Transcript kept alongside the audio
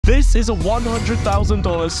This is a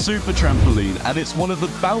 $100,000 super trampoline, and it's one of the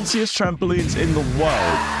bounciest trampolines in the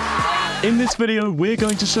world. In this video, we're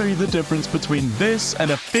going to show you the difference between this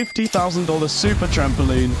and a $50,000 super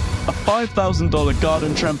trampoline, a $5,000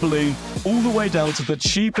 garden trampoline, all the way down to the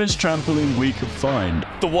cheapest trampoline we could find.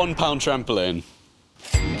 The £1 trampoline.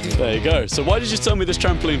 There you go. So why did you sell me this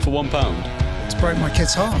trampoline for £1? To break my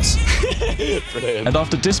kids' hearts. Brilliant. And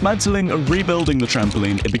after dismantling and rebuilding the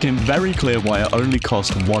trampoline, it became very clear why it only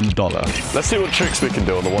cost $1. Let's see what tricks we can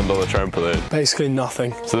do on the $1 trampoline. Basically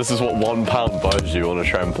nothing. So this is what £1 buys you on a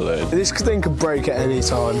trampoline. This thing could break at any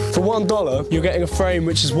time. For $1, you're getting a frame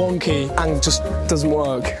which is wonky and just doesn't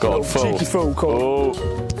work. God, full. Cheeky full, cool.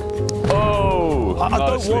 Oh! I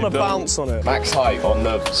don't want to bounce on it. Max height on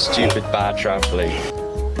the stupid bad trampoline.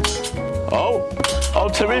 Oh,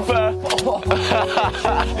 to be fair,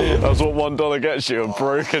 that's what $1 gets you, a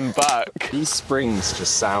broken back. These springs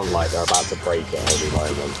just sound like they're about to break at every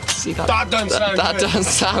moment. See, that doesn't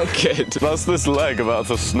sound good. That's this leg about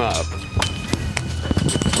to snap.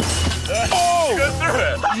 Oh! Go through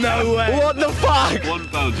it! No way. What the fuck?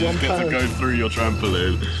 £1, you just get to go through your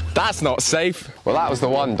trampoline. That's not safe. Well, that was the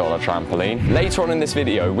 $1 trampoline. Later on in this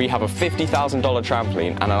video, we have a $50,000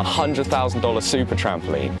 trampoline and a $100,000 super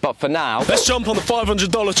trampoline. But for now, let's jump on the $500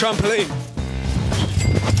 trampoline.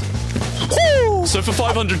 Woo! So for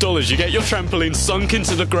 $500, you get your trampoline sunk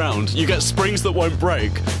into the ground, you get springs that won't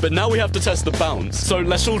break, but now we have to test the bounce. So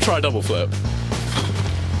let's all try double flip.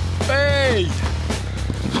 Hey!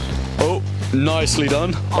 Oh, nicely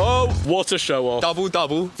done. Oh, what a show off.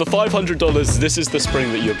 Double. For $500, this is the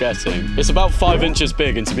spring that you're getting. It's about 5 inches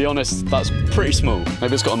big, and to be honest, that's pretty small.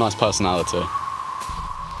 Maybe it's got a nice personality.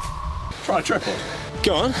 Try triple.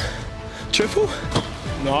 Go on. Triple.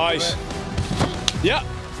 Nice. Yeah.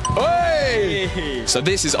 Hey! So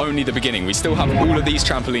this is only the beginning. We still have all of these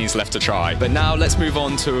trampolines left to try. But now let's move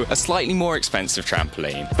on to a slightly more expensive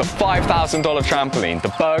trampoline. the $5,000 trampoline,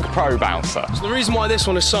 the Berg Pro Bouncer. So the reason why this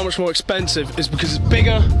one is so much more expensive is because it's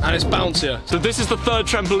bigger and it's bouncier. So this is the third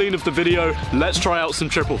trampoline of the video. Let's try out some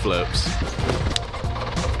triple flips.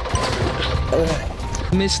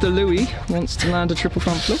 Mr. Louis wants to land a triple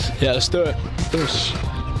front flip. Yeah, let's do it. Oosh.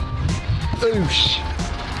 Oosh.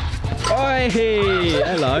 Oi,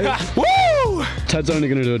 hello. Woo! Ted's only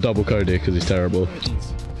going to do a double Cody because he's terrible.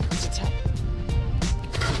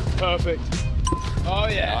 Perfect. Oh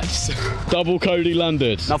yeah. Double Cody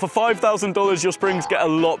landed. Now for $5,000, your springs get a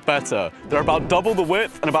lot better. They're about double the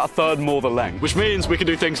width and about a third more the length, which means we can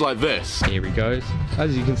do things like this. Here he goes.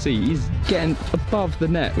 As you can see, he's getting above the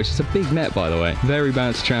net, which is a big net, by the way. Very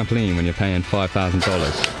bouncy trampoline when you're paying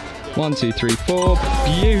 $5,000. 1, 2, 3, 4.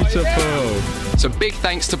 Beautiful. So big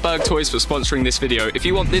thanks to Berg Toys for sponsoring this video. If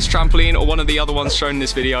you want this trampoline or one of the other ones shown in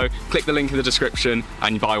this video, click the link in the description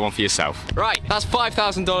and you buy one for yourself. Right, that's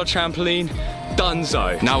 $5,000 trampoline.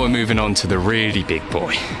 Donezo. Now we're moving on to the really big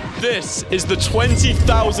boy. This is the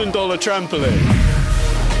 $20,000 trampoline.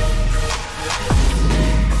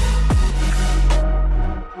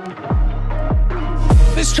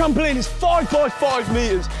 This trampoline is 5 by 5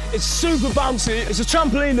 meters. It's super bouncy. It's a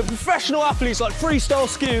trampoline that professional athletes like freestyle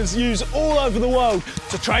skiers use all over the world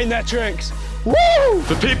to train their tricks. Woo!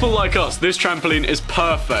 For people like us, this trampoline is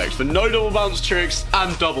perfect for no double bounce tricks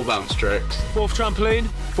and double bounce tricks. Fourth trampoline,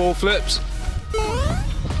 4 flips.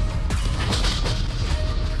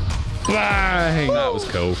 Bang! That was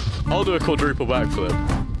cool. I'll do a quadruple backflip.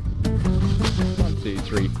 1, 2,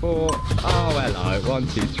 3, 4. Oh, hello. 1,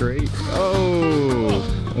 2, 3.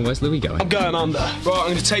 Oh. Where's Louis going? I'm going under. Right, I'm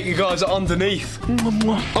going to take you guys underneath. I'm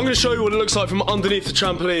going to show you what it looks like from underneath the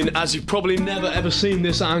trampoline, as you've probably never ever seen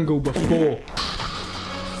this angle before.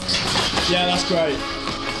 Yeah, that's great.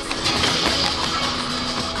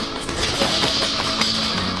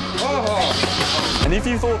 And if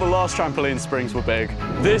you thought the last trampoline springs were big,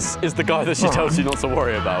 this is the guy that she tells you not to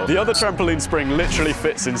worry about. The other trampoline spring literally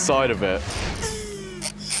fits inside of it,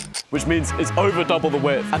 which means it's over double the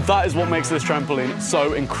width, and that is what makes this trampoline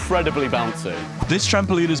so incredibly bouncy. This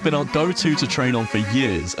trampoline has been our go-to to train on for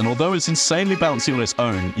years, and although it's insanely bouncy on its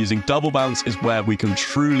own, using double bounce is where we can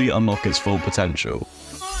truly unlock its full potential.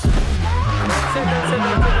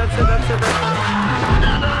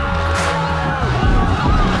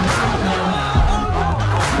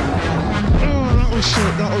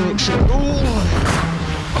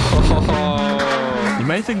 You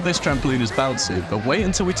may think this trampoline is bouncy, but wait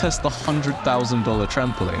until we test the $100,000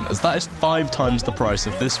 trampoline, as that is 5 times the price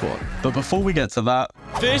of this one. But before we get to that,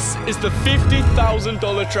 this is the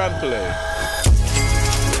 $50,000 trampoline.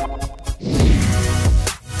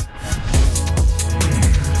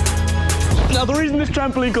 Now, the reason this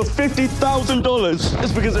trampoline cost $50,000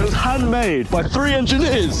 is because it was handmade by 3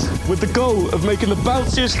 engineers with the goal of making the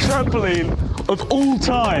bounciest trampoline of all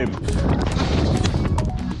time.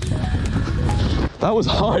 That was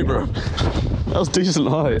high, bro. That was decent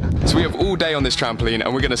height. So we have all day on this trampoline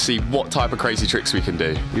and we're gonna see what type of crazy tricks we can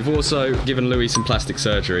do. We've also given Louis some plastic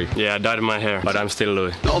surgery. Yeah, I dyed my hair, but I'm still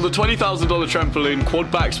Louis. On the $20,000 trampoline,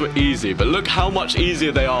 quad backs were easy, but look how much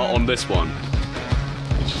easier they are on this one.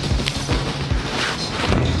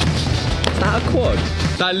 Is that a quad?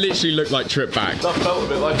 That literally looked like trip back. That felt a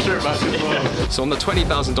bit like trip back as well. So on the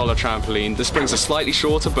 $20,000 trampoline, the springs are slightly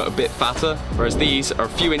shorter but a bit fatter, whereas these are a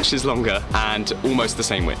few inches longer and almost the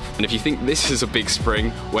same width. And if you think this is a big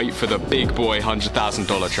spring, wait for the big boy $100,000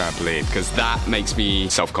 trampoline, because that makes me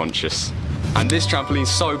self-conscious. And this trampoline's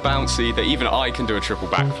so bouncy that even I can do a triple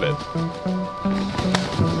backflip.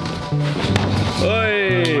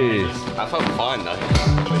 Oi! That felt fine though.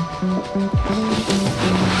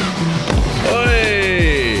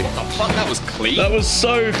 Oi! What the fuck, that was clean. That was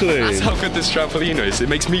so clean. That's how good this trampoline is. It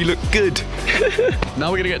makes me look good.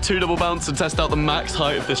 Now we're gonna get 2 double bounce and test out the max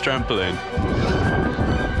height of this trampoline.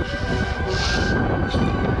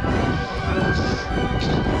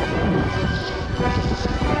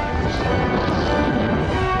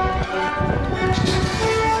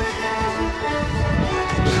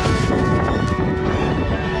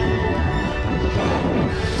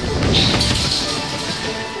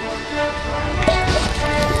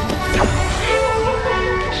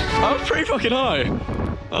 Pretty fucking high.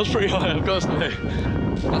 That was pretty high, I've got to say.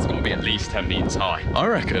 That's gonna be at least 10 meters high. I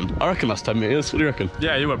reckon that's 10 meters. What do you reckon?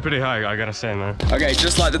 Yeah, you were pretty high, I gotta say, man. Okay,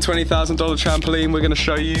 just like the $20,000 trampoline, we're gonna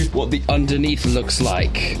show you what the underneath looks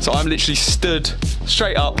like. So I'm literally stood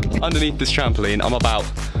straight up underneath this trampoline. I'm about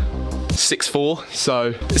 6'4",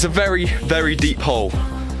 so it's a very, very deep hole.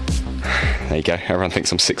 There you go, everyone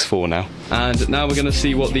thinks I'm 6'4" now. And now we're gonna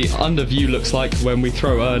see what the under view looks like when we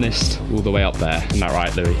throw Ernest all the way up there. Isn't that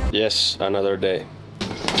right, Louis? Yes, another day.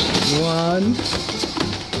 1,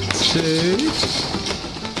 2,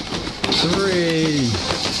 3.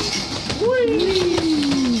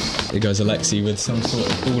 Whee! Here goes Alexi with some sort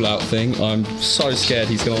of all-out thing. I'm so scared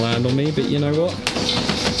he's gonna land on me, but you know what?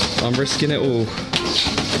 I'm risking it all.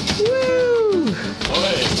 Woo!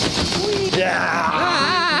 Yeah!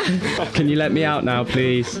 Can you let me out now,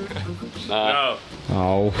 please? No.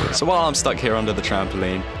 Oh. So while I'm stuck here under the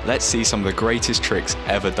trampoline, let's see some of the greatest tricks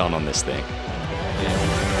ever done on this thing.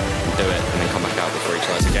 Do it and then come back out before he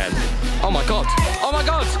tries again. Oh my god! Oh my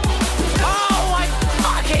god! Oh my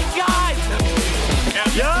fucking god!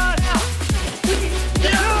 Yes!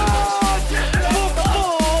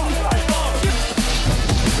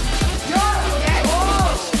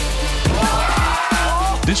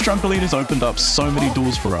 This trampoline has opened up so many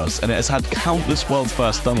doors for us, and it has had countless world's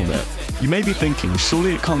firsts done on it. You may be thinking,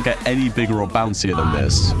 surely it can't get any bigger or bouncier than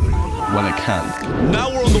this. Well, it can. Now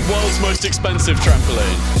we're on the world's most expensive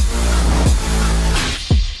trampoline.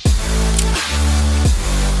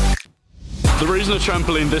 The reason a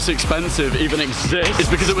trampoline this expensive even exists is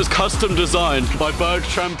because it was custom designed by Berg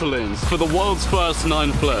Trampolines for the world's first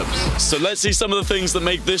 9 flips. So let's see some of the things that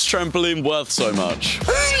make this trampoline worth so much.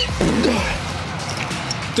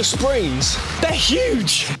 The springs, they're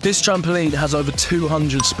huge! This trampoline has over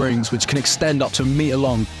 200 springs which can extend up to a metre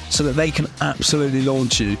long so that they can absolutely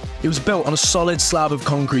launch you. It was built on a solid slab of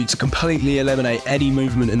concrete to completely eliminate any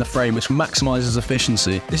movement in the frame, which maximises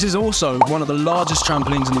efficiency. This is also one of the largest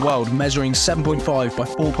trampolines in the world, measuring 7.5 by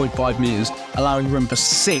 4.5 metres, allowing room for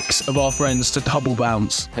 6 of our friends to double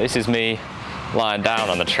bounce. This is me lying down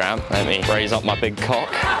on the tramp. Let me raise up my big cock.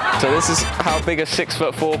 So this is how big a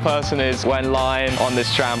 6'4" person is when lying on this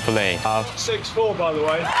trampoline. 6'4", by the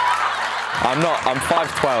way. I'm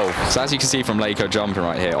 5'12". So as you can see from Lako jumping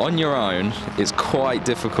right here, on your own, it's quite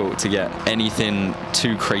difficult to get anything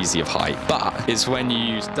too crazy of height. But it's when you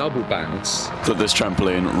use double bounce that this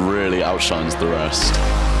trampoline really outshines the rest.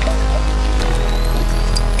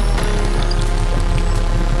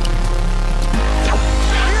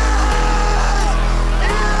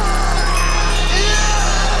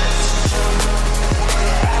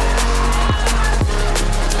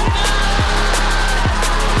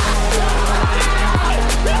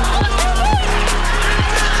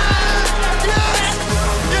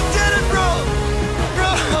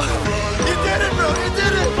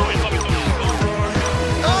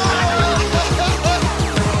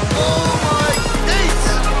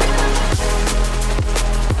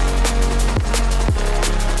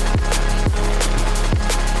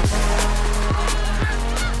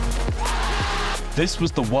 This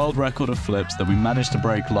was the world record of flips that we managed to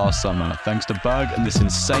break last summer, thanks to Berg and this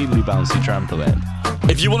insanely bouncy trampoline.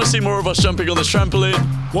 If you want to see more of us jumping on this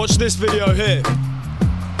trampoline, Watch this video here.